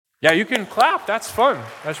Yeah, you can clap. That's fun.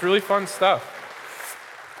 That's really fun stuff.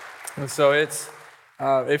 And so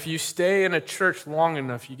if you stay in a church long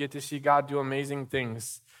enough, you get to see God do amazing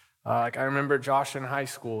things. Like I remember Josh in high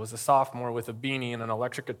school was a sophomore with a beanie and an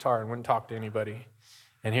electric guitar and wouldn't talk to anybody.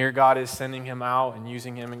 And here God is sending him out and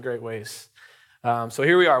using him in great ways. So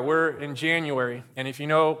here we are. We're in January. And if you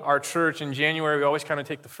know our church, in January, we always kind of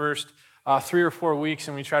take the first 3 or 4 weeks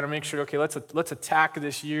and we try to make sure, okay, let's attack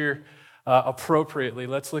this year appropriately.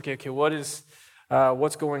 Let's look at, okay,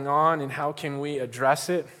 what's going on and how can we address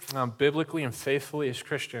it biblically and faithfully as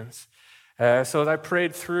Christians. So as I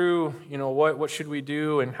prayed through, what should we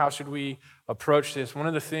do and how should we approach this, one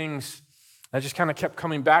of the things that just kind of kept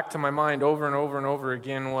coming back to my mind over and over and over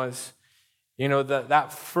again was,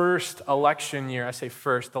 that first election year. I say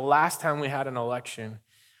first, the last time we had an election,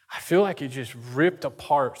 I feel like it just ripped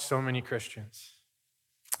apart so many Christians.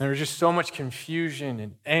 There was just so much confusion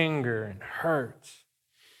and anger and hurt.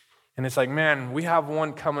 And it's like, man, we have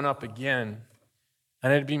one coming up again.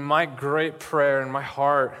 And it'd be my great prayer in my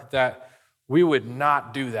heart that we would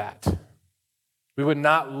not do that. We would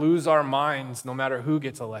not lose our minds no matter who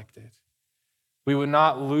gets elected. We would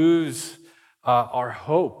not lose our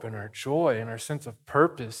hope and our joy and our sense of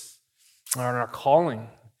purpose and our calling.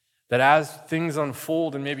 That as things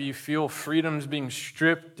unfold and maybe you feel freedoms being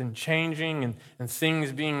stripped and changing and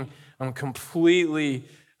things being completely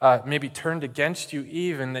maybe turned against you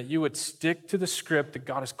even, that you would stick to the script that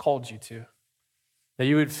God has called you to. That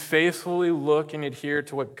you would faithfully look and adhere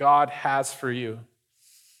to what God has for you.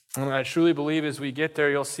 And I truly believe as we get there,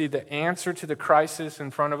 you'll see the answer to the crisis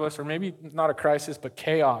in front of us, or maybe not a crisis, but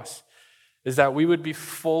chaos, is that we would be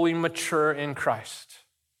fully mature in Christ.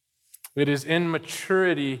 It is in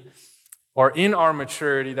maturity, or in our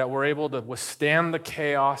maturity, that we're able to withstand the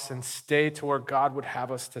chaos and stay to where God would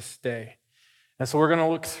have us to stay. And so we're going to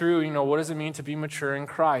look through, what does it mean to be mature in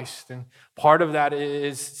Christ? And part of that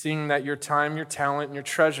is seeing that your time, your talent, and your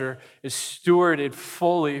treasure is stewarded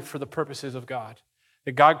fully for the purposes of God.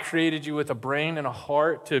 That God created you with a brain and a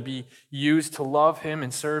heart to be used to love Him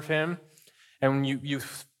and serve Him. And when you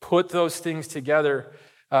put those things together,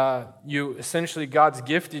 you essentially, God's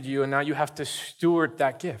gifted you, and now you have to steward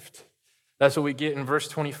that gift. That's what we get in verse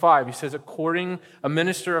 25. He says, a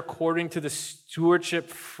minister according to the stewardship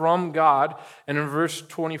from God. And in verse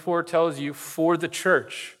 24 tells you, for the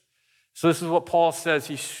church. So this is what Paul says.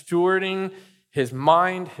 He's stewarding his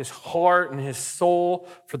mind, his heart, and his soul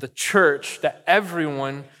for the church, that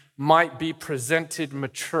everyone might be presented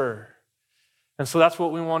mature. And so that's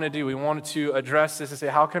what we want to do. We wanted to address this and say,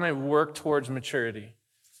 how can I work towards maturity?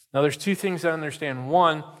 Now, there's two things I understand.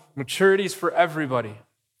 One, maturity is for everybody.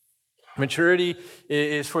 Maturity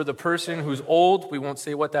is for the person who's old, we won't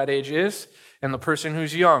say what that age is, and the person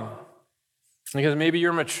who's young. Because maybe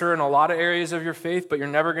you're mature in a lot of areas of your faith, but you're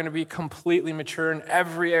never going to be completely mature in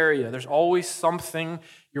every area. There's always something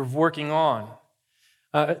you're working on.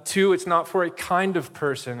 Two, it's not for a kind of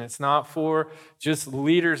person. It's not for just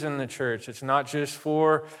leaders in the church. It's not just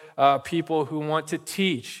for people who want to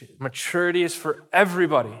teach. Maturity is for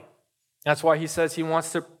everybody. That's why he says he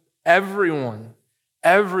wants everyone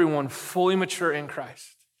fully mature in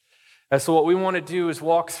Christ. And so what we want to do is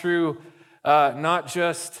walk through not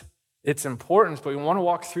just its importance, but we want to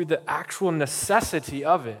walk through the actual necessity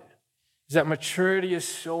of it. Is that maturity is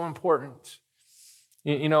so important.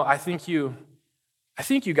 I think you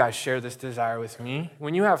guys share this desire with me.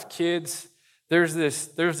 When you have kids, there's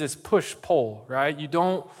this push-pull, right? You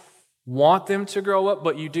don't want them to grow up,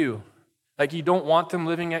 but you do. Like you don't want them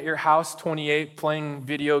living at your house 28, playing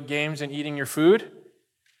video games and eating your food.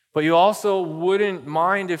 But you also wouldn't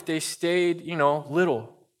mind if they stayed,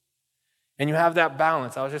 little. And you have that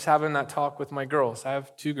balance. I was just having that talk with my girls. I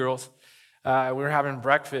have 2 girls. We were having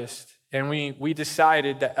breakfast, and we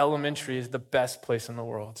decided that elementary is the best place in the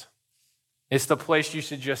world. It's the place you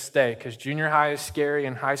should just stay, because junior high is scary,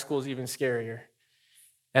 and high school is even scarier.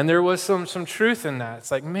 And there was some truth in that.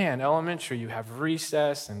 It's like, man, elementary, you have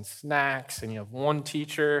recess and snacks, and you have one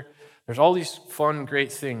teacher. There's all these fun,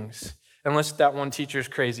 great things. Unless that one teacher is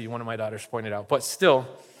crazy, one of my daughters pointed out. But still,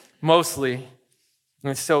 mostly,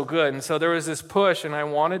 it's so good. And so there was this push, and I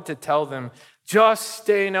wanted to tell them, just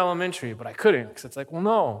stay in elementary, but I couldn't, because it's like, well,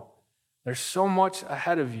 no. There's so much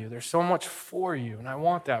ahead of you. There's so much for you, and I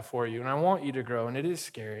want that for you, and I want you to grow, and it is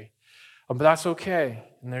scary. But that's okay.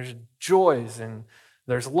 And there's joys, and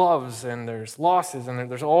there's loves, and there's losses,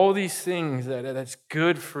 and there's all these things that's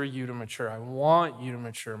good for you to mature. I want you to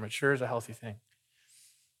mature. Mature is a healthy thing.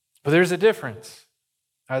 But there's a difference.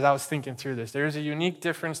 As I was thinking through this, there's a unique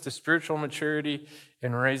difference to spiritual maturity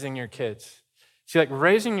in raising your kids. See, like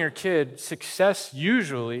raising your kid, success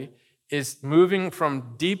usually is moving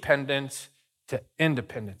from dependence to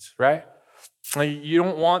independence, right? Like, you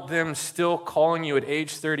don't want them still calling you at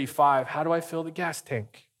age 35, how do I fill the gas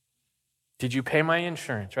tank? Did you pay my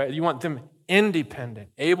insurance, right? You want them independent,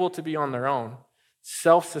 able to be on their own,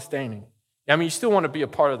 self-sustaining. I mean, you still want to be a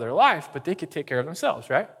part of their life, but they could take care of themselves,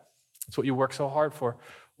 right? That's what you work so hard for.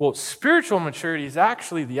 Well, spiritual maturity is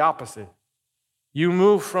actually the opposite. You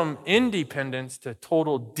move from independence to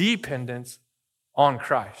total dependence on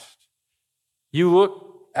Christ. You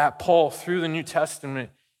look at Paul through the New Testament,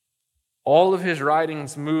 all of his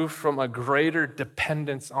writings move from a greater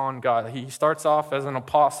dependence on God. He starts off as an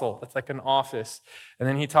apostle. That's like an office. And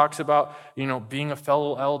then he talks about, being a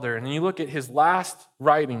fellow elder. And then you look at his last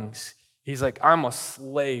writings, he's like, I'm a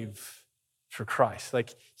slave for Christ.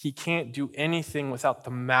 Like, he can't do anything without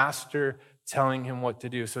the master telling him what to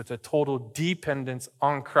do. So it's a total dependence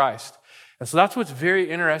on Christ. And so that's what's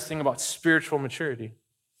very interesting about spiritual maturity,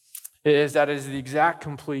 is that it is the exact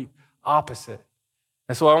complete opposite.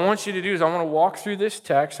 And so what I want you to do is I want to walk through this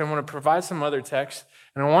text. I want to provide some other texts.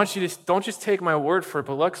 And I want you to don't just take my word for it,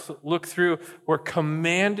 but let's look through. We're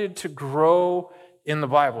commanded to grow in the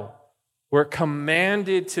Bible. We're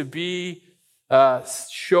commanded to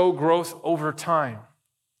show growth over time.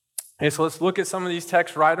 Okay, so let's look at some of these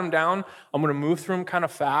texts, write them down. I'm going to move through them kind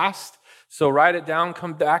of fast. So write it down,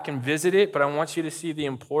 come back and visit it, but I want you to see the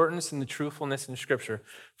importance and the truthfulness in Scripture.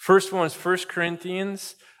 First one is 1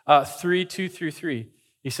 Corinthians 3:2-3.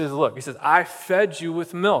 He says, I fed you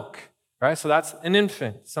with milk, right? So that's an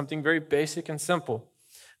infant, something very basic and simple.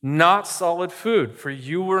 Not solid food, for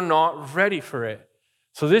you were not ready for it.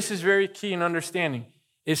 So this is very key in understanding,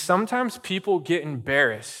 is sometimes people get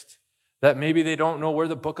embarrassed that maybe they don't know where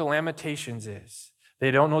the book of Lamentations is.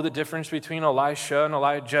 They don't know the difference between Elisha and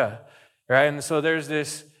Elijah, right? And so there's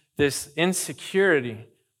this insecurity.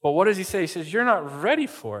 But what does he say? He says, you're not ready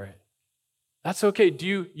for it. That's okay.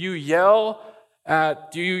 Do you yell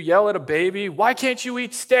at a baby, why can't you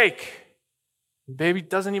eat steak? The baby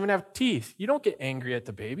doesn't even have teeth. You don't get angry at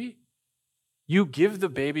the baby. You give the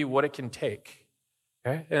baby what it can take.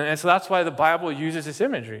 Okay? And so that's why the Bible uses this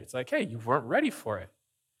imagery. It's like, hey, you weren't ready for it.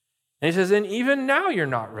 And he says, and even now you're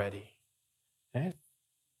not ready. Okay?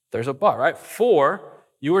 There's a but, right? For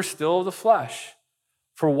you are still of the flesh.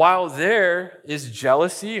 For while there is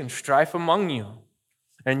jealousy and strife among you,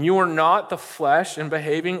 and you are not the flesh and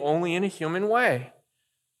behaving only in a human way.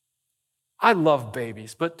 I love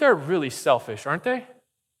babies, but they're really selfish, aren't they?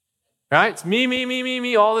 Right? It's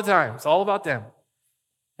me all the time. It's all about them.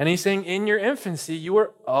 And he's saying, in your infancy, you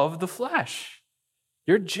are of the flesh.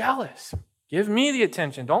 You're jealous. Give me the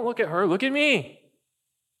attention. Don't look at her. Look at me.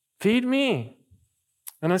 Feed me.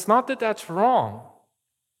 And it's not that that's wrong.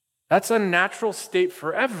 That's a natural state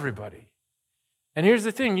for everybody. And here's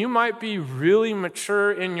the thing, you might be really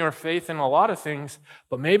mature in your faith in a lot of things,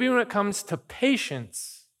 but maybe when it comes to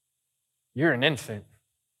patience, you're an infant.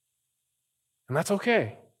 And that's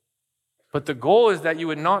okay. But the goal is that you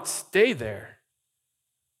would not stay there.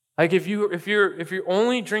 Like if you're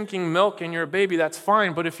only drinking milk and you're a baby, that's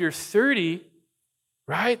fine. But if you're 30,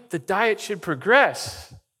 right, the diet should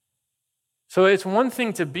progress. So it's one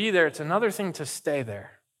thing to be there, it's another thing to stay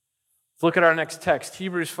there. Look at our next text,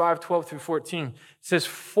 Hebrews 5:12-14. It says,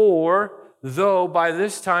 for though by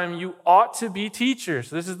this time you ought to be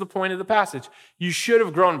teachers. This is the point of the passage. You should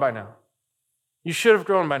have grown by now. You should have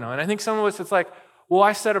grown by now. And I think some of us, it's like, well,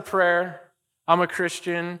 I said a prayer. I'm a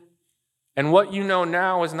Christian. And what you know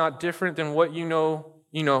now is not different than what you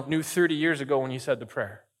knew 30 years ago when you said the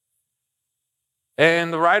prayer.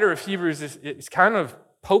 And the writer of Hebrews is kind of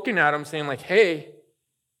poking at him, saying like, hey,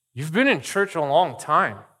 you've been in church a long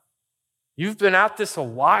time. You've been at this a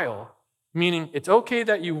while, meaning it's okay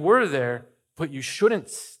that you were there, but you shouldn't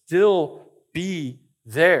still be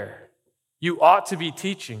there. You ought to be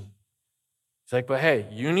teaching. It's like, but hey,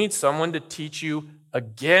 you need someone to teach you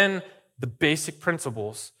again the basic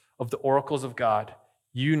principles of the oracles of God.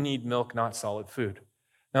 You need milk, not solid food.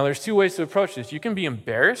 Now, there's two ways to approach this. You can be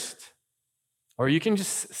embarrassed, or you can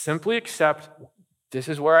just simply accept, this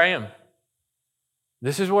is where I am.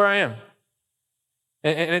 This is where I am.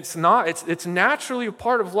 And it's naturally a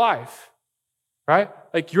part of life, right?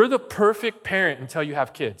 Like you're the perfect parent until you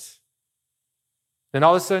have kids. Then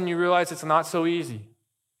all of a sudden you realize it's not so easy.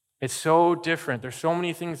 It's so different. There's so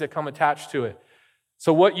many things that come attached to it.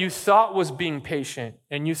 So what you thought was being patient,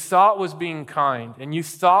 and you thought was being kind, and you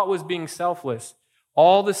thought was being selfless,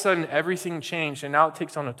 all of a sudden everything changed, and now it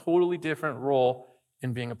takes on a totally different role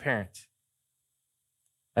in being a parent.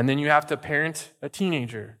 And then you have to parent a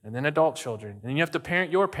teenager, and then adult children. And then you have to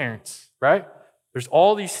parent your parents, right? There's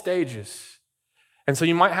all these stages. And so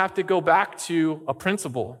you might have to go back to a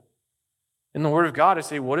principal in the Word of God to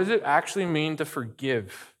say, what does it actually mean to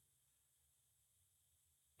forgive?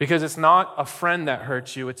 Because it's not a friend that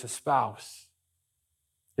hurts you, it's a spouse.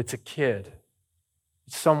 It's a kid.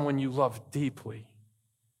 It's someone you love deeply.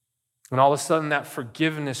 And all of a sudden, that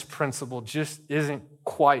forgiveness principle just isn't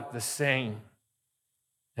quite the same.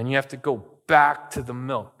 And you have to go back to the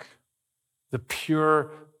milk, the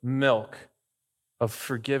pure milk of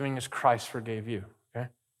forgiving as Christ forgave you. Okay?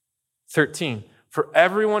 13, for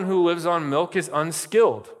everyone who lives on milk is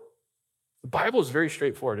unskilled. The Bible is very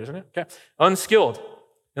straightforward, isn't it? Okay. Unskilled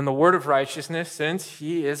in the word of righteousness, since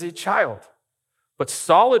he is a child. But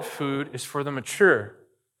solid food is for the mature,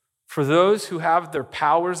 for those who have their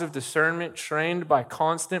powers of discernment trained by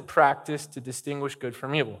constant practice to distinguish good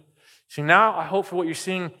from evil. So now I hope for what you're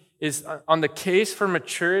seeing is on the case for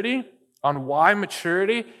maturity, on why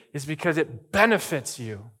maturity is because it benefits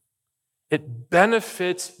you. It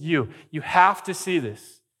benefits you. You have to see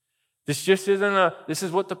this. This just isn't this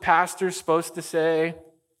is what the pastor's supposed to say.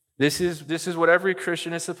 This is what every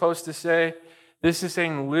Christian is supposed to say. This is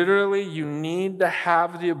saying literally you need to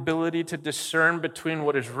have the ability to discern between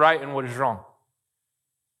what is right and what is wrong.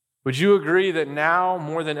 Would you agree that now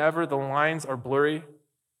more than ever the lines are blurry,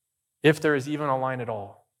 if there is even a line at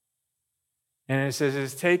all? And it says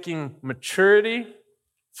it's taking maturity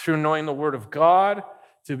through knowing the Word of God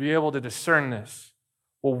to be able to discern this.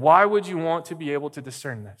 Well, why would you want to be able to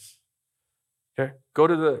discern this? Okay, go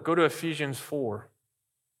to Ephesians 4.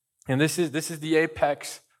 And this is the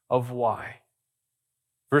apex of why.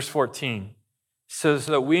 Verse 14 says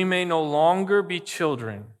that we may no longer be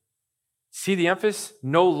children. See the emphasis?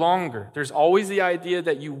 No longer. There's always the idea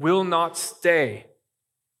that you will not stay.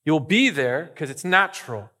 You'll be there because it's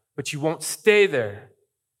natural, but you won't stay there.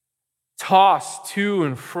 Tossed to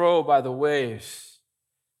and fro by the waves,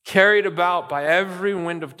 carried about by every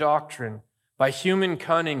wind of doctrine, by human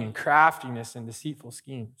cunning and craftiness and deceitful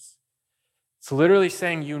schemes. It's literally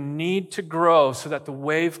saying you need to grow so that the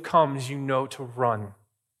wave comes, you know to run.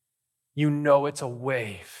 You know it's a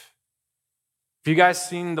wave. Have you guys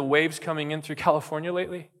seen the waves coming in through California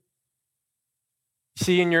lately?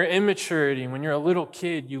 See, in your immaturity, when you're a little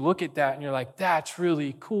kid, you look at that and you're like, that's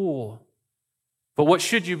really cool. But what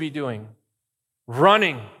should you be doing?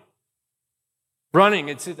 Running.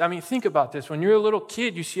 Running. Think about this. When you're a little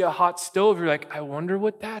kid, you see a hot stove, you're like, I wonder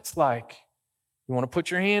what that's like. You want to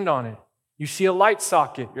put your hand on it. You see a light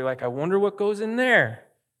socket, you're like, I wonder what goes in there.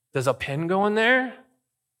 Does a pin go in there?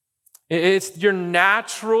 It's your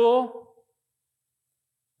natural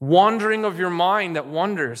wandering of your mind that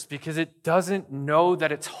wonders because it doesn't know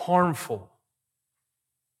that it's harmful.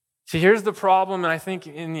 See, here's the problem, and I think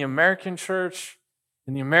in the American church,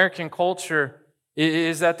 in the American culture,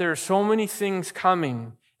 is that there are so many things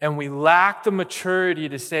coming, and we lack the maturity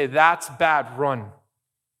to say, that's bad, run.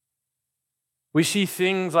 We see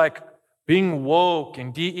things like being woke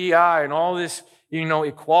and DEI and all this,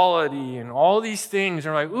 equality and all these things.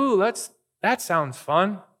 And we're like, ooh, that sounds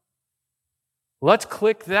fun. Let's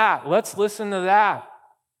click that. Let's listen to that.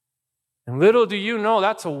 And little do you know,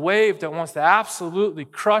 that's a wave that wants to absolutely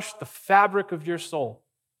crush the fabric of your soul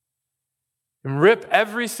and rip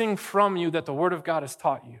everything from you that the Word of God has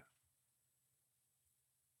taught you.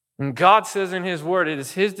 And God says in His Word, it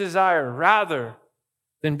is His desire rather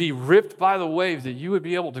than be ripped by the wave that you would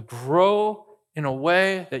be able to grow in a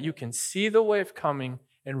way that you can see the wave coming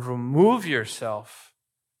and remove yourself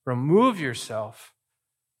so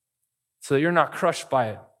that you're not crushed by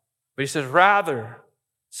it. But He says, rather,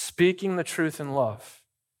 speaking the truth in love,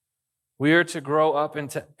 we are to grow up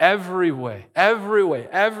into every way.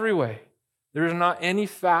 There is not any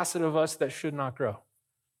facet of us that should not grow.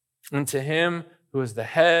 Into Him who is the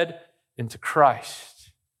head, into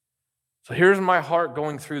Christ. So here's my heart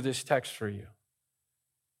going through this text for you,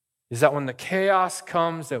 is that when the chaos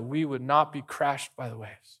comes, that we would not be crashed by the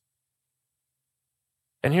waves.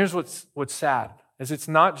 And here's what's sad, is it's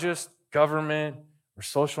not just government or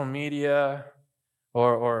social media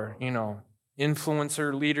or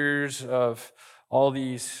influencer leaders of all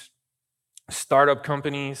these startup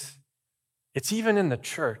companies. It's even in the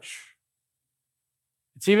church.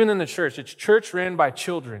 It's church ran by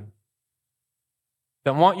children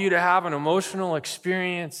that want you to have an emotional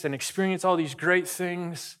experience and experience all these great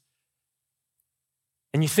things.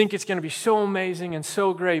 And you think it's going to be so amazing and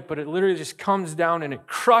so great, but it literally just comes down and it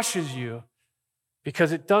crushes you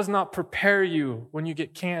because it does not prepare you when you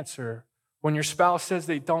get cancer, when your spouse says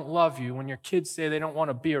they don't love you, when your kids say they don't want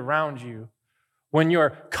to be around you, when your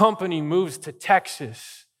company moves to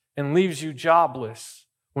Texas and leaves you jobless,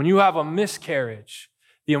 when you have a miscarriage.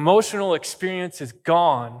 The emotional experience is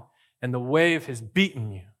gone and the wave has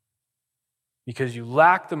beaten you because you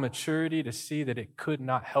lack the maturity to see that it could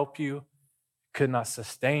not help you, could not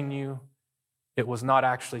sustain you. It was not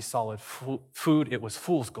actually solid food, it was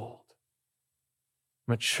fool's gold.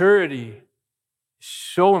 Maturity is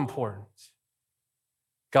so important.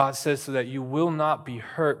 God says so that you will not be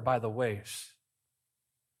hurt by the waves.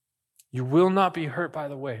 You will not be hurt by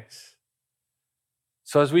the waves.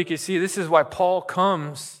 So as we can see, this is why Paul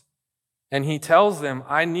comes and he tells them,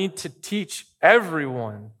 I need to teach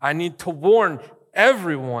everyone. I need to warn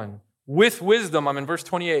everyone with wisdom. I'm in verse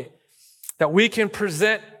 28, that we can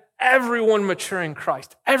present everyone mature in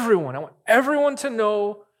Christ. Everyone. I want everyone to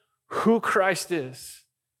know who Christ is.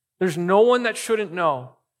 There's no one that shouldn't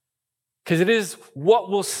know, because it is what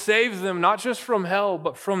will save them, not just from hell,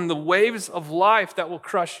 but from the waves of life that will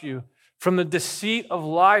crush you, from the deceit of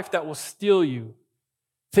life that will steal you.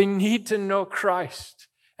 They need to know Christ,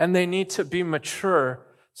 and they need to be mature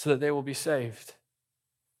so that they will be saved.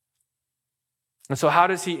 And so how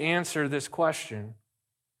does he answer this question?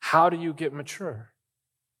 How do you get mature?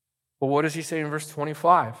 Well, what does he say in verse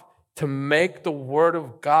 25? To make the word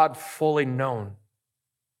of God fully known.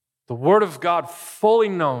 The word of God fully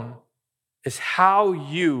known is how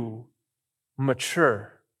you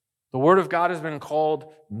mature. The word of God has been called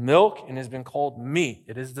milk and has been called meat.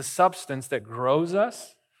 It is the substance that grows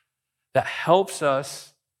us, that helps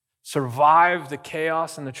us survive the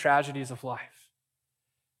chaos and the tragedies of life.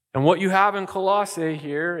 And what you have in Colossae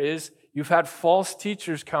here is you've had false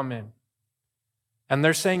teachers come in. And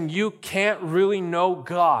they're saying you can't really know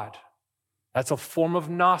God. That's a form of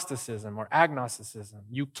Gnosticism or agnosticism.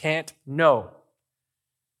 You can't know.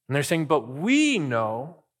 And they're saying, but we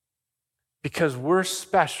know because we're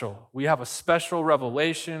special. We have a special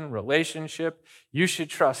relationship. You should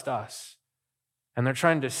trust us. And they're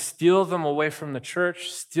trying to steal them away from the church,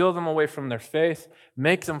 steal them away from their faith,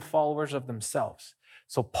 make them followers of themselves.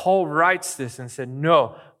 So Paul writes this and said,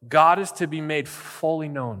 no, God is to be made fully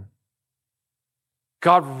known.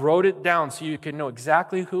 God wrote it down so you can know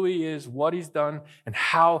exactly who he is, what he's done, and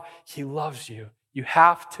how he loves you. You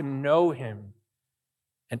have to know him.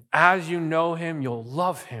 And as you know him, you'll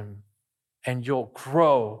love him, and you'll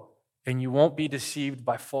grow, and you won't be deceived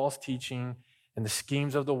by false teaching and the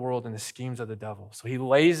schemes of the world and the schemes of the devil. So he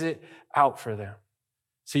lays it out for them.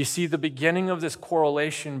 So you see the beginning of this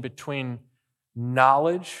correlation between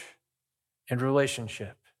knowledge and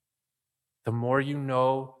relationship. The more you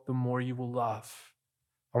know, the more you will love.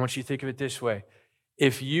 I want you to think of it this way.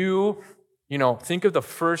 If you think of the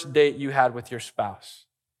first date you had with your spouse,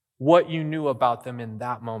 what you knew about them in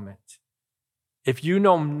that moment. If you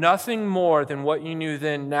know nothing more than what you knew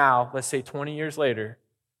then now, let's say 20 years later,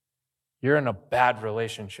 you're in a bad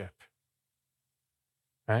relationship,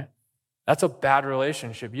 right? That's a bad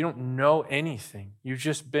relationship. You don't know anything. You've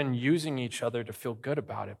just been using each other to feel good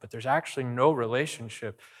about it, but there's actually no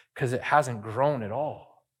relationship because it hasn't grown at all.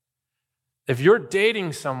 If you're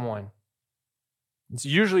dating someone, it's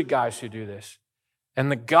usually guys who do this,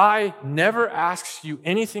 and the guy never asks you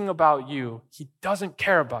anything about you, he doesn't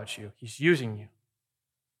care about you. He's using you.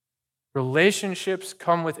 Relationships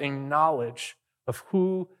come with a knowledge of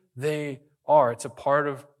who they are. It's a part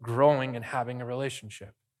of growing and having a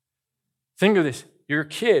relationship. Think of this. Your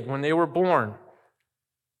kid, when they were born,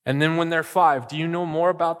 and then when they're 5, do you know more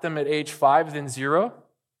about them at age 5 than 0?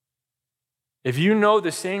 If you know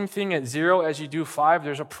the same thing at 0 as you do 5,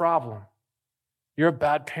 there's a problem. You're a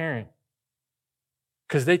bad parent.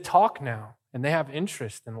 Because they talk now, and they have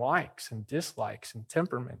interest and likes and dislikes and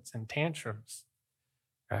temperaments and tantrums,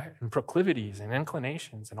 right? And proclivities and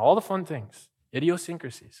inclinations and all the fun things,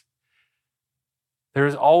 idiosyncrasies. There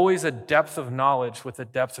is always a depth of knowledge with a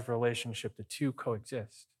depth of relationship. The two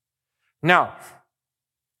coexist. Now,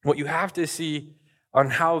 what you have to see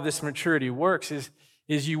on how this maturity works is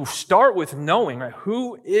you start with knowing, right?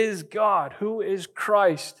 Who is God? Who is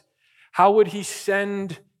Christ? How would he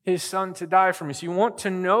send his son to die for me? So you want to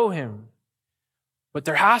know him. But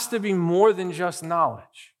there has to be more than just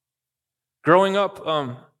knowledge. Growing up,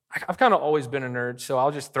 I've kind of always been a nerd, so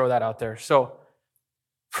I'll just throw that out there. So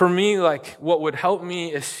for me, what would help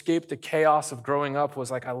me escape the chaos of growing up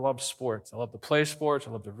was I loved sports. I loved to play sports.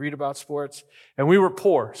 I loved to read about sports. And we were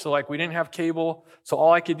poor. So we didn't have cable. So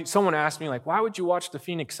all I could do, someone asked me why would you watch the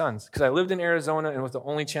Phoenix Suns? Because I lived in Arizona and it was the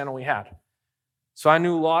only channel we had. So I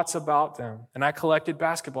knew lots about them. And I collected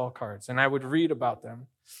basketball cards and I would read about them.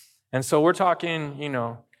 And so we're talking,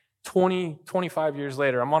 20, 25 years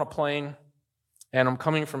later, I'm on a plane and I'm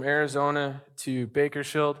coming from Arizona to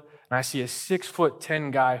Bakersfield. And I see a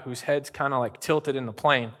 6'10" guy whose head's kind of tilted in the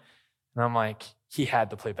plane. And I'm he had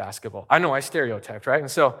to play basketball. I know I stereotyped, right? And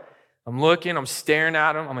so I'm looking, I'm staring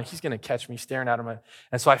at him. I'm like, he's going to catch me staring at him.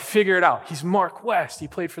 And so I figure it out. He's Mark West. He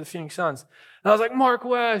played for the Phoenix Suns. And I was like, Mark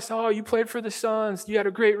West, oh, you played for the Suns. You had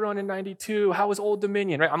a great run in 92. How was Old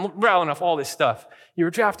Dominion? Right? I'm rattling off all this stuff. You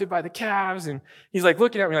were drafted by the Cavs. And he's like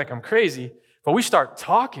looking at me like I'm crazy. But we start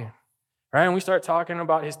talking, right? And we start talking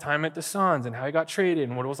about his time at the Suns and how he got traded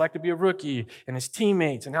and what it was like to be a rookie and his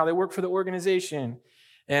teammates and how they work for the organization.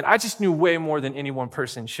 And I just knew way more than any one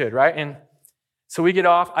person should, right? And so we get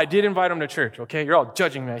off. I did invite him to church, okay? You're all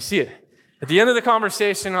judging me. I see it. At the end of the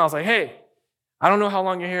conversation, I was like, hey, I don't know how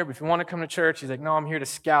long you're here, but if you want to come to church, he's like, no, I'm here to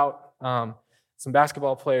scout some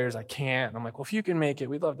basketball players. I can't. And I'm like, well, if you can make it,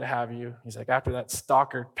 we'd love to have you. He's like, after that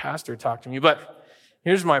stalker pastor talked to me. But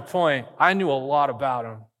here's my point. I knew a lot about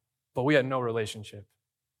him, but we had no relationship.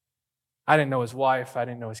 I didn't know his wife. I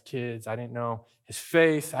didn't know his kids. I didn't know his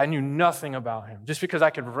faith. I knew nothing about him. Just because I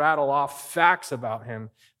could rattle off facts about him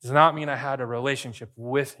does not mean I had a relationship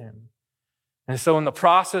with him. And so in the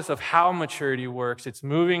process of how maturity works, it's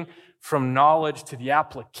moving from knowledge to the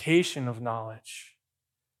application of knowledge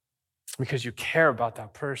because you care about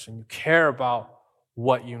that person. You care about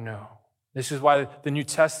what you know. This is why the New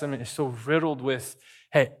Testament is so riddled with,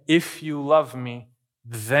 hey, if you love me,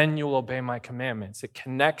 then you'll obey my commandments. It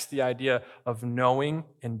connects the idea of knowing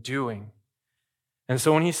and doing. And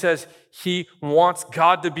so when he says he wants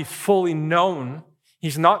God to be fully known,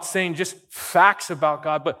 he's not saying just facts about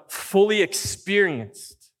God, but fully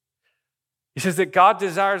experienced. He says that God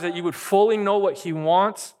desires that you would fully know what he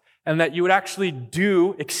wants and that you would actually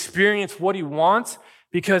experience what he wants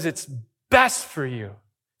because it's best for you.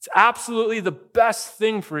 It's absolutely the best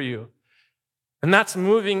thing for you. And that's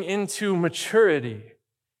moving into maturity,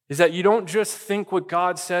 is that you don't just think what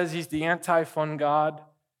God says, he's the anti-fun God.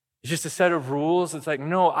 It's just a set of rules. It's like,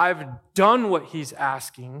 no, I've done what he's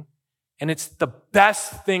asking, and it's the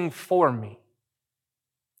best thing for me.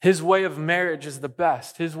 His way of marriage is the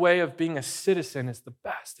best. His way of being a citizen is the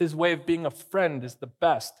best. His way of being a friend is the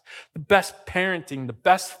best. The best parenting, the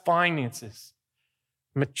best finances.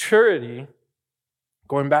 Maturity,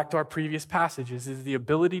 going back to our previous passages, is the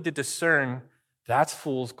ability to discern that's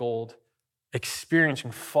fool's gold.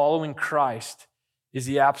 Experiencing, following Christ is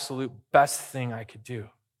the absolute best thing I could do.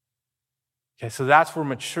 Okay, so that's where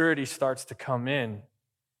maturity starts to come in,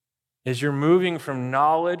 is you're moving from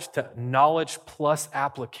knowledge to knowledge plus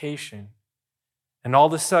application. And all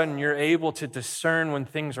of a sudden, you're able to discern when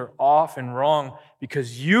things are off and wrong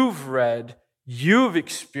because you've read, you've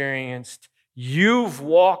experienced, you've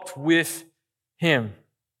walked with him.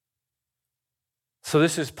 So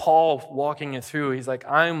this is Paul walking it through. He's like,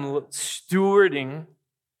 I'm stewarding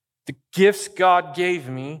the gifts God gave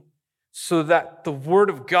me so that the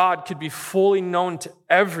word of God could be fully known to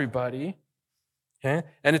everybody. Okay?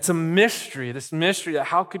 And it's a mystery, this mystery that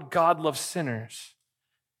how could God love sinners?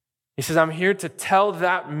 He says, I'm here to tell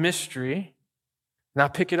that mystery. Now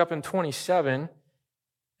pick it up in 27,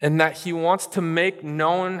 and that he wants to make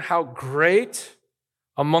known how great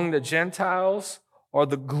among the Gentiles are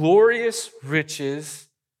the glorious riches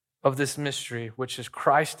of this mystery, which is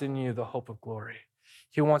Christ in you, the hope of glory.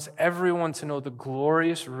 He wants everyone to know the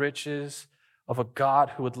glorious riches of a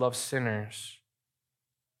God who would love sinners.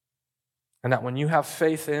 And that when you have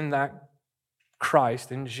faith in that Christ,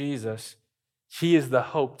 in Jesus, he is the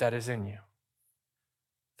hope that is in you.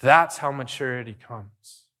 That's how maturity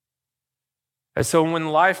comes. And so when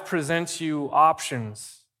life presents you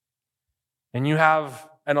options and you have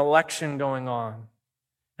an election going on,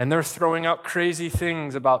 and they're throwing out crazy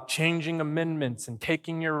things about changing amendments and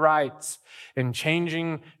taking your rights and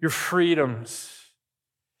changing your freedoms,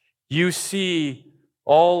 you see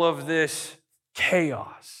all of this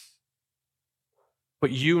chaos. But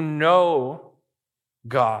you know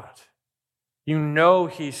God. You know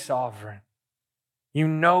he's sovereign. You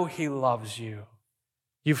know he loves you.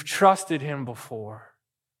 You've trusted him before.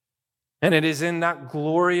 And it is in that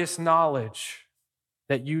glorious knowledge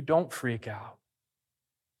that you don't freak out.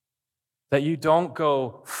 That you don't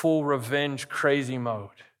go full revenge crazy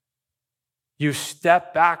mode. You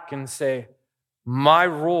step back and say, my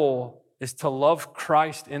role is to love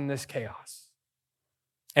Christ in this chaos.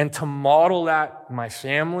 And to model that in my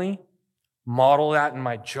family, model that in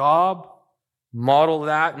my job, model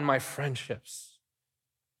that in my friendships.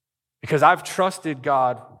 Because I've trusted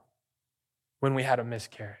God when we had a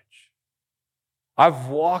miscarriage. I've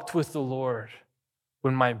walked with the Lord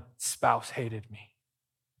when my spouse hated me.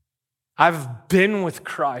 I've been with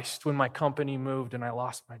Christ when my company moved and I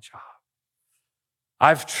lost my job.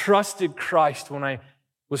 I've trusted Christ when I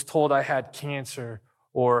was told I had cancer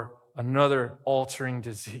or another altering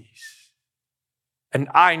disease. And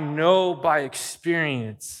I know by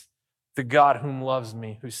experience the God whom loves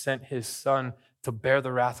me, who sent his son to bear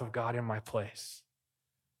the wrath of God in my place.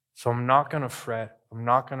 So I'm not going to fret. I'm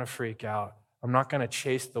not going to freak out. I'm not going to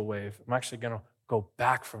chase the wave. I'm actually going to go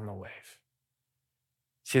back from the wave.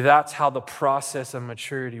 See, that's how the process of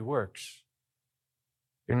maturity works.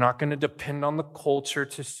 You're not going to depend on the culture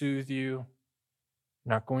to soothe you.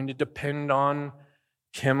 You're not going to depend on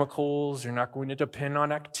chemicals. You're not going to depend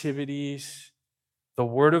on activities. The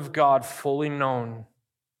Word of God, fully known,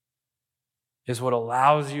 is what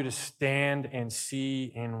allows you to stand and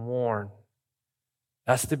see and warn.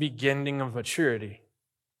 That's the beginning of maturity.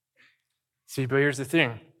 See, but here's the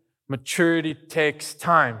thing. Maturity takes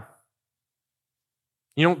time.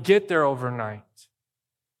 You don't get there overnight.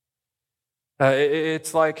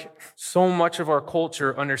 It's like so much of our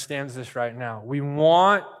culture understands this right now. We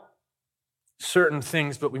want certain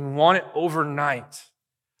things, but we want it overnight.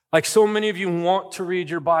 Like so many of you want to read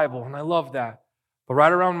your Bible, and I love that. But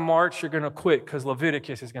right around March, you're going to quit because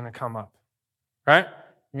Leviticus is going to come up, right?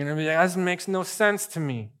 You're going to be like, that makes no sense to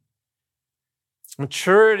me.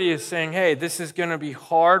 Maturity is saying, hey, this is going to be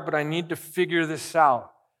hard, but I need to figure this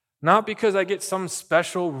out. Not because I get some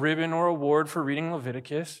special ribbon or award for reading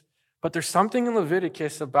Leviticus, but there's something in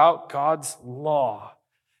Leviticus about God's law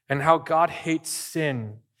and how God hates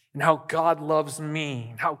sin and how God loves me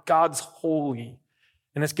and how God's holy.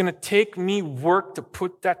 And it's going to take me work to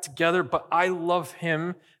put that together, but I love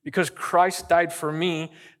him because Christ died for me,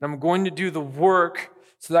 and I'm going to do the work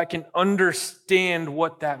so that I can understand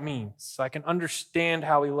what that means, so I can understand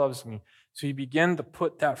how he loves me. So you begin to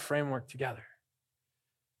put that framework together.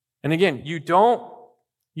 And again, you don't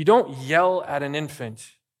yell at an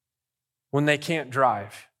infant when they can't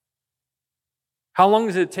drive. How long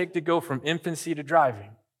does it take to go from infancy to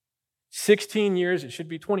driving? 16 years, it should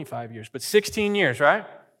be 25 years, but 16 years, right?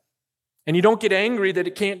 And you don't get angry that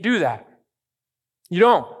it can't do that. You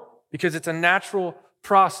don't, because it's a natural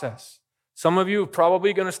process. Some of you are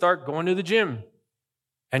probably going to start going to the gym,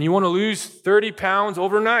 and you want to lose 30 pounds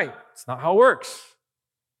overnight. It's not how it works.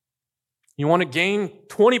 You want to gain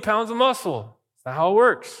 20 pounds of muscle. It's not how it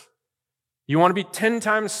works. You want to be 10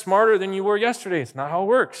 times smarter than you were yesterday. It's not how it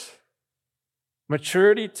works.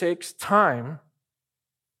 Maturity takes time,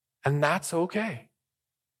 and that's okay.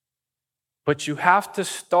 But you have to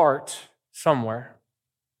start somewhere,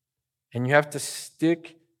 and you have to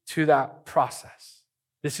stick to that process.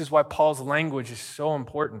 This is why Paul's language is so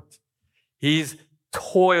important. He's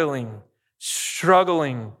toiling,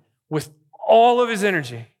 struggling with all of his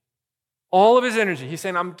energy. All of his energy. He's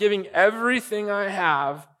saying, I'm giving everything I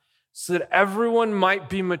have so that everyone might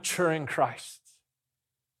be mature in Christ.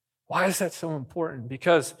 Why is that so important?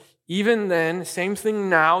 Because even then, same thing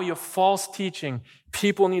now, you have false teaching.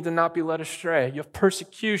 People need to not be led astray. You have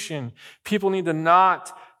persecution. People need to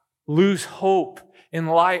not lose hope in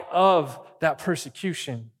light of that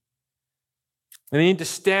persecution. And they need to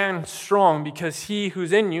stand strong because he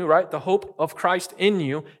who's in you, right, the hope of Christ in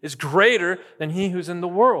you is greater than he who's in the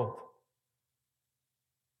world.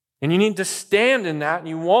 And you need to stand in that, and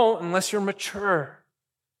you won't unless you're mature.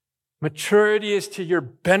 Maturity is to your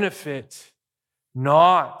benefit,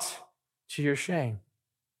 not to your shame.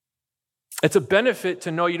 It's a benefit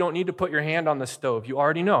to know you don't need to put your hand on the stove. You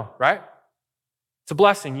already know, right? It's a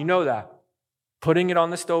blessing. You know that. Putting it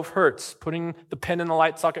on the stove hurts. Putting the pen in the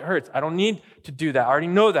light socket hurts. I don't need to do that. I already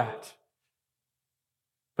know that.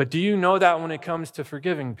 But do you know that when it comes to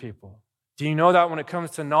forgiving people? Do you know that when it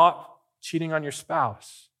comes to not cheating on your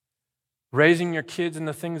spouse? Raising your kids in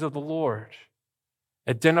the things of the Lord?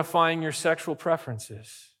 Identifying your sexual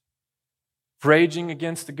preferences? Raging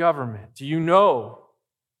against the government? Do you know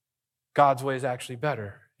God's way is actually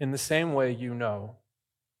better? In the same way you know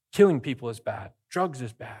killing people is bad, drugs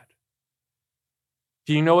is bad.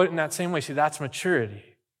 Do you know it in that same way? See, that's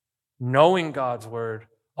maturity. Knowing God's word,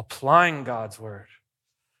 applying God's word.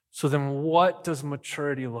 So then what does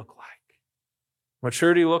maturity look like?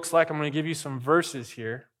 Maturity looks like, I'm going to give you some verses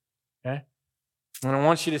here, okay? And I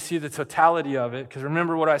want you to see the totality of it, because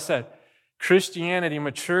remember what I said. Christianity,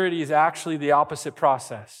 maturity is actually the opposite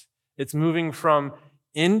process. It's moving from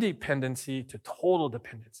independency to total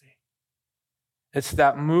dependency. It's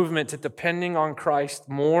that movement to depending on Christ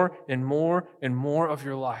more and more and more of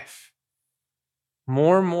your life.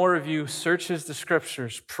 More and more of you searches the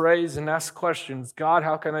scriptures, prays and asks questions. God,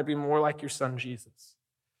 how can I be more like your son, Jesus?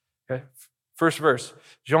 Okay. First verse,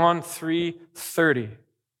 John 3:30.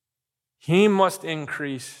 He must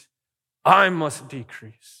increase, I must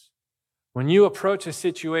decrease. When you approach a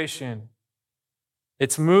situation,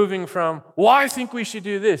 it's moving from, well, I think we should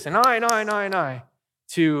do this, and I,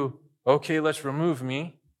 to, okay, let's remove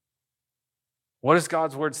me. What does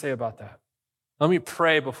God's word say about that? Let me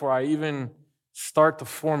pray before I even start to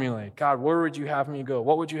formulate. God, where would you have me go?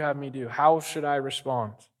 What would you have me do? How should I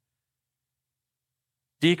respond?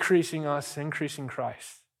 Decreasing us, increasing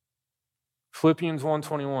Christ. Philippians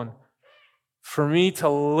 1:21. For me to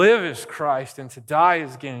live is Christ and to die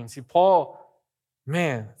is gain. See, Paul,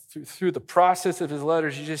 man, through the process of his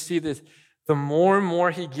letters, you just see this. The more and more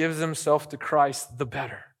he gives himself to Christ, the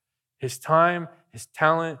better. His time, his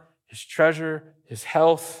talent, his treasure, his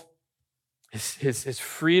health, his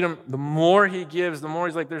freedom. The more he gives, the more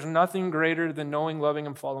he's like, there's nothing greater than knowing, loving,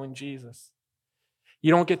 and following Jesus.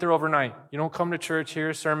 You don't get there overnight. You don't come to church, hear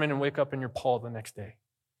a sermon, and wake up and you're Paul the next day.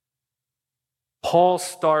 Paul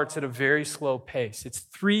starts at a very slow pace. It's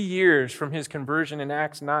 3 years from his conversion in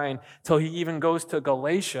Acts 9 till he even goes to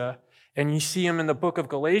Galatia, and you see him in the book of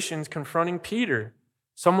Galatians confronting Peter.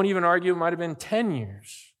 Some would even argue it might have been 10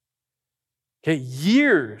 years. Okay,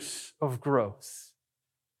 years of growth.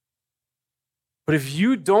 But if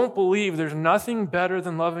you don't believe there's nothing better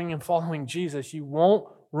than loving and following Jesus, you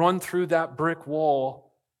won't run through that brick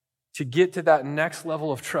wall to get to that next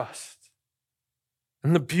level of trust.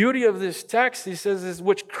 And the beauty of this text, he says, is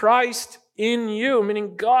which Christ in you,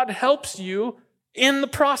 meaning God helps you in the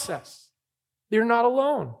process. You're not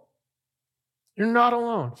alone. You're not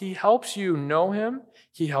alone. He helps you know him,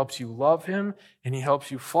 he helps you love him, and he helps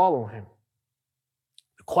you follow him.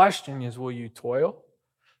 The question is, will you toil,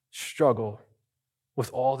 struggle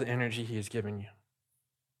with all the energy he has given you?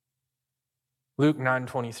 Luke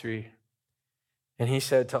 9:23. And he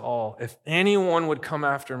said to all, if anyone would come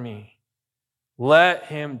after me, let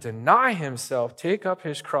him deny himself, take up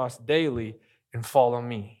his cross daily, and follow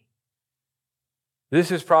me. This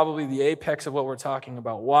is probably the apex of what we're talking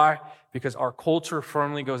about. Why? Because our culture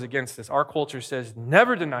firmly goes against this. Our culture says,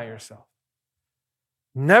 never deny yourself.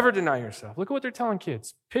 Never deny yourself. Look at what they're telling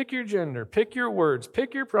kids. Pick your gender, pick your words,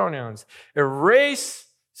 pick your pronouns. Erase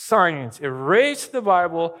science, erase the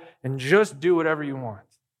Bible, and just do whatever you want.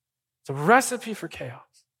 It's a recipe for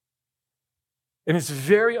chaos. And it's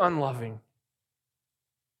very unloving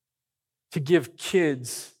to give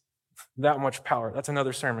kids that much power. That's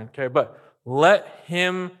another sermon, okay? But let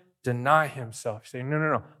him deny himself. Say,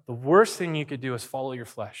 no. The worst thing you could do is follow your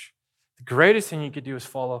flesh. The greatest thing you could do is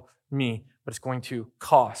follow me, but it's going to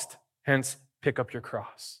cost. Hence, pick up your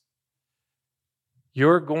cross.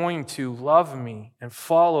 You're going to love me and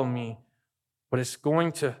follow me, but it's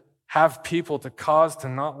going to have people to cause to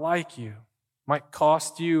not like you. It might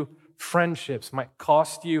cost you friendships, might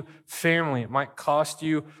cost you family, it might cost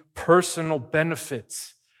you personal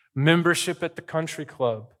benefits, membership at the country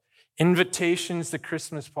club, invitations to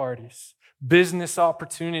Christmas parties, business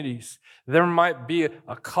opportunities. There might be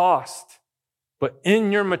a cost, but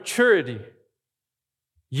in your maturity,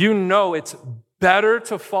 you know it's better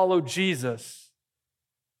to follow Jesus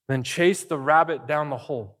than chase the rabbit down the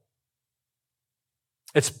hole.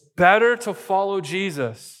 It's better to follow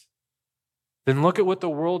Jesus than look at what the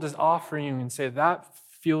world is offering you and say, that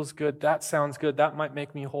feels good, that sounds good, that might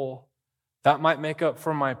make me whole. That might make up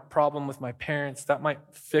for my problem with my parents. That might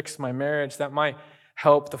fix my marriage. That might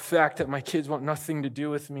help the fact that my kids want nothing to do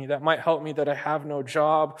with me. That might help me that I have no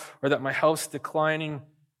job or that my health's declining.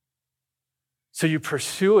 So you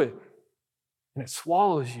pursue it, and it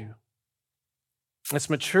swallows you. It's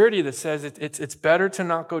maturity that says it's better to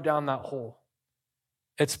not go down that hole.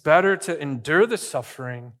 It's better to endure the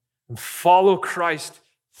suffering and follow Christ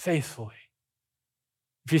faithfully.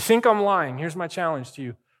 If you think I'm lying, here's my challenge to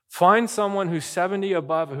you. Find someone who's 70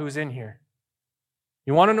 above who's in here.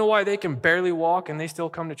 You want to know why they can barely walk and they still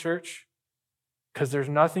come to church? Because there's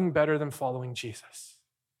nothing better than following Jesus.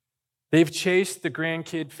 They've chased the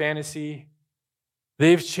grandkid fantasy.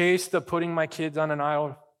 They've chased the putting my kids on an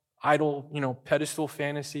idol, pedestal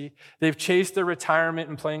fantasy. They've chased the retirement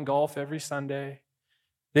and playing golf every Sunday.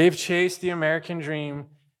 They've chased the American dream.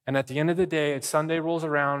 And at the end of the day, Sunday rolls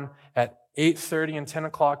around at 8:30 and 10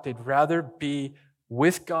 o'clock, they'd rather be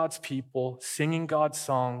with God's people, singing God's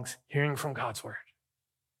songs, hearing from God's word.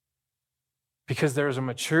 Because there's a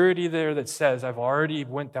maturity there that says, I've already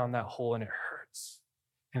went down that hole and it hurts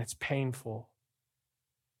and it's painful.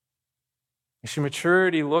 You see,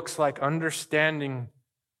 maturity looks like understanding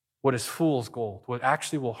what is fool's gold, what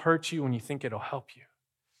actually will hurt you when you think it'll help you.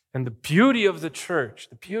 And the beauty of the church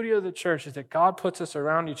is that God puts us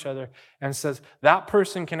around each other and says, that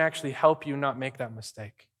person can actually help you not make that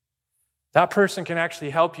mistake. That person can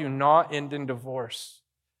actually help you not end in divorce,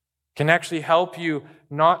 can actually help you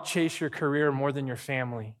not chase your career more than your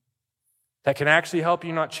family, that can actually help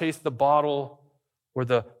you not chase the bottle or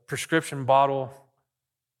the prescription bottle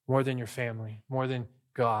more than your family, more than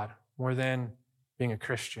God, more than being a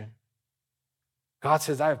Christian. God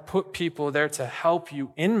says, I have put people there to help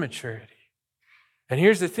you in maturity. And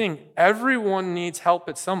here's the thing, everyone needs help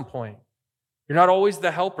at some point. You're not always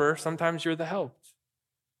the helper, sometimes you're the helped.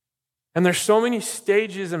 And there's so many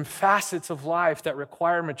stages and facets of life that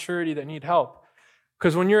require maturity that need help.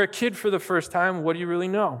 Because when you're a kid for the first time, what do you really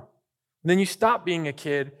know? Then you stop being a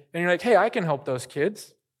kid and you're like, hey, I can help those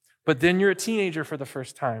kids. But then you're a teenager for the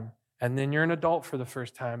first time. And then you're an adult for the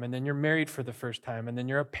first time. And then you're married for the first time. And then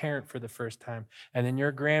you're a parent for the first time. And then you're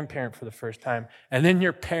a grandparent for the first time. And then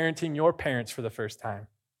you're parenting your parents for the first time.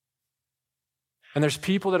 And there's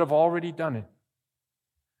people that have already done it,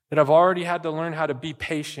 that have already had to learn how to be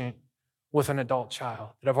patient with an adult child,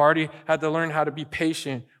 that have already had to learn how to be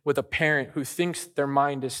patient with a parent who thinks their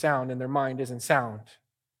mind is sound and their mind isn't sound.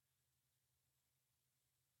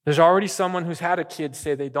 There's already someone who's had a kid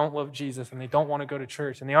say they don't love Jesus and they don't want to go to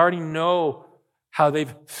church, and they already know how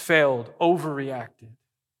they've failed, overreacted,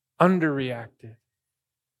 underreacted,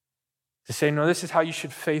 to say, no, this is how you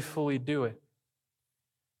should faithfully do it.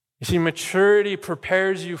 You see, maturity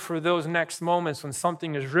prepares you for those next moments when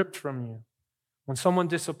something is ripped from you, when someone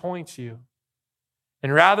disappoints you.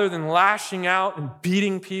 And rather than lashing out and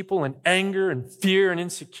beating people in anger and fear and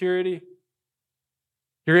insecurity,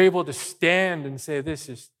 you're able to stand and say, this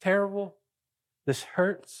is terrible, this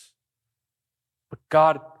hurts, but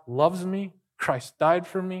God loves me, Christ died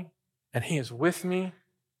for me, and He is with me.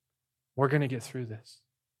 We're going to get through this.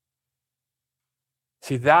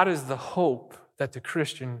 See, that is the hope that the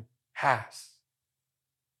Christian has.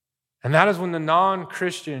 And that is when the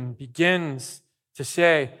non-Christian begins to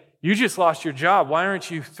say, you just lost your job. Why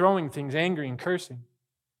aren't you throwing things angry and cursing?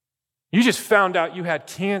 You just found out you had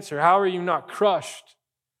cancer. How are you not crushed?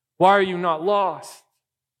 Why are you not lost?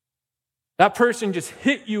 That person just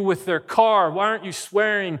hit you with their car. Why aren't you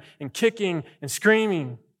swearing and kicking and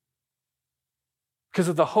screaming? Because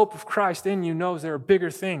of the hope of Christ in you knows there are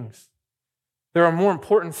bigger things. There are more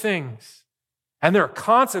important things. And there are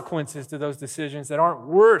consequences to those decisions that aren't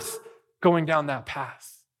worth going down that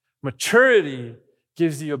path. Maturity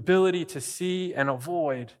gives the ability to see and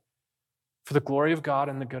avoid for the glory of God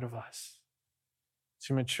and the good of us.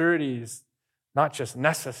 So maturity is not just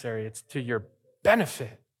necessary, it's to your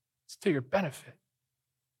benefit. It's to your benefit.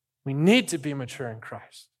 We need to be mature in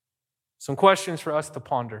Christ. Some questions for us to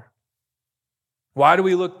ponder. Why do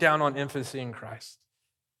we look down on infancy in Christ?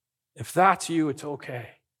 If that's you, it's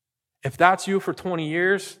okay. If that's you for 20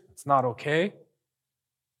 years, it's not okay.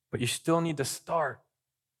 But you still need to start.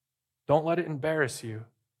 Don't let it embarrass you.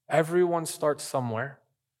 Everyone starts somewhere.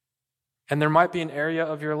 And there might be an area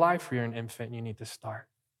of your life where you're an infant and you need to start.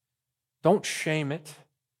 Don't shame it.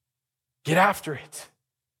 Get after it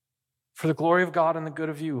for the glory of God and the good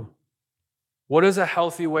of you. What is a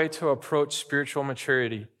healthy way to approach spiritual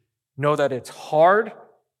maturity? Know that it's hard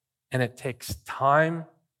and it takes time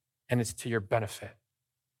and it's to your benefit.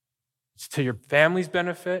 It's to your family's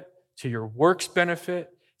benefit, to your work's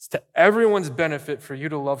benefit. It's to everyone's benefit for you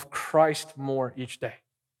to love Christ more each day.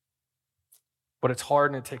 But it's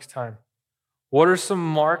hard and it takes time. What are some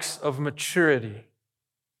marks of maturity?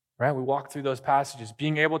 Right? We walk through those passages.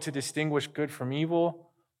 Being able to distinguish good from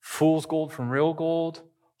evil, fool's gold from real gold,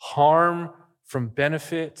 harm from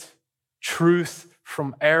benefit, truth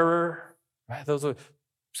from error. Right? Those are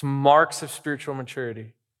some marks of spiritual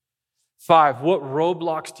maturity. 5, what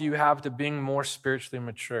roadblocks do you have to being more spiritually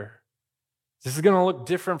mature? This is going to look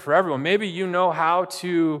different for everyone. Maybe you know how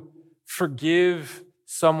to forgive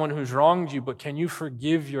someone who's wronged you, but can you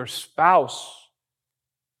forgive your spouse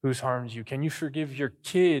who's harmed you? Can you forgive your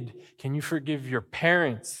kid? Can you forgive your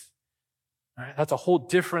parents? All right, that's a whole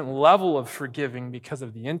different level of forgiving because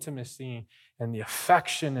of the intimacy and the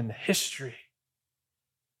affection and the history.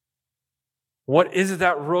 What is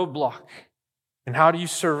that roadblock? And how do you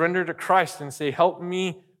surrender to Christ and say, help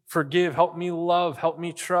me forgive, help me love, help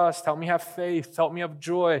me trust, help me have faith, help me have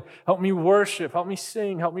joy, help me worship, help me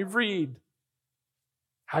sing, help me read?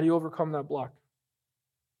 How do you overcome that block?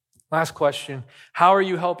 Last question, how are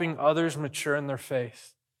you helping others mature in their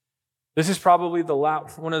faith? This is probably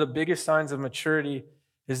one of the biggest signs of maturity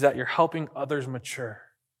is that you're helping others mature.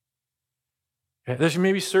 Okay? There's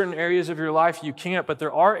maybe certain areas of your life you can't, but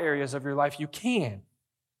there are areas of your life you can.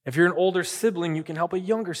 If you're an older sibling, you can help a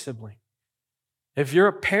younger sibling. If you're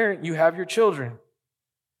a parent, you have your children.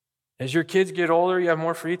 As your kids get older, you have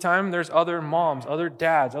more free time. There's other moms, other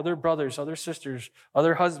dads, other brothers, other sisters,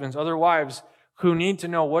 other husbands, other wives who need to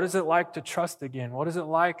know, what is it like to trust again? What is it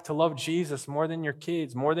like to love Jesus more than your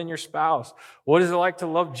kids, more than your spouse? What is it like to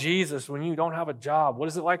love Jesus when you don't have a job? What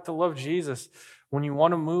is it like to love Jesus when you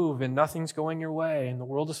want to move and nothing's going your way and the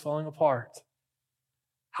world is falling apart?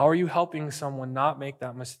 How are you helping someone not make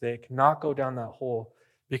that mistake, not go down that hole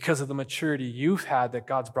because of the maturity you've had that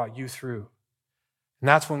God's brought you through? And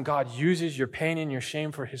that's when God uses your pain and your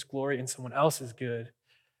shame for his glory and someone else's good.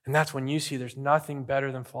 And that's when you see there's nothing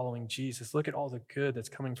better than following Jesus. Look at all the good that's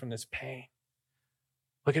coming from this pain.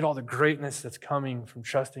 Look at all the greatness that's coming from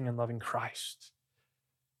trusting and loving Christ.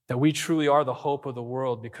 That we truly are the hope of the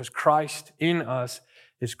world because Christ in us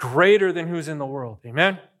is greater than who's in the world.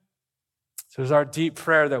 Amen? So it's our deep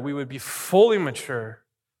prayer that we would be fully mature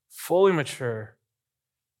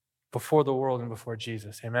before the world and before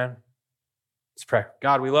Jesus. Amen? Let's pray.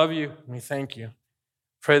 God, we love you and we thank you.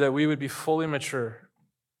 Pray that we would be fully mature,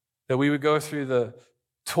 that we would go through the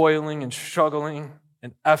toiling and struggling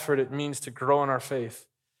and effort it means to grow in our faith,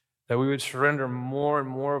 that we would surrender more and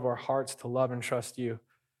more of our hearts to love and trust you.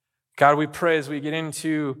 God, we pray as we get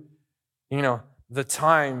into, the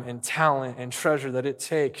time and talent and treasure that it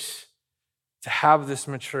takes to have this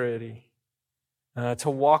maturity, to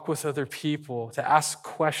walk with other people, to ask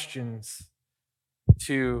questions,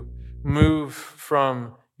 to move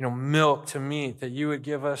from milk to meat, that you would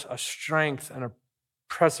give us a strength and a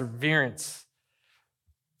perseverance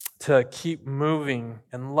to keep moving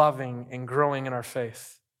and loving and growing in our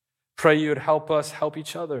faith. Pray you would help us help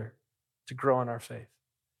each other to grow in our faith.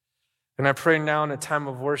 And I pray now in a time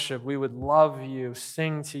of worship, we would love you,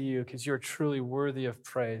 sing to you, because you're truly worthy of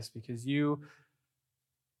praise, because you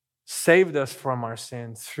saved us from our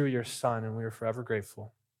sins through your Son, and we are forever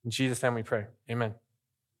grateful. In Jesus' name we pray. Amen.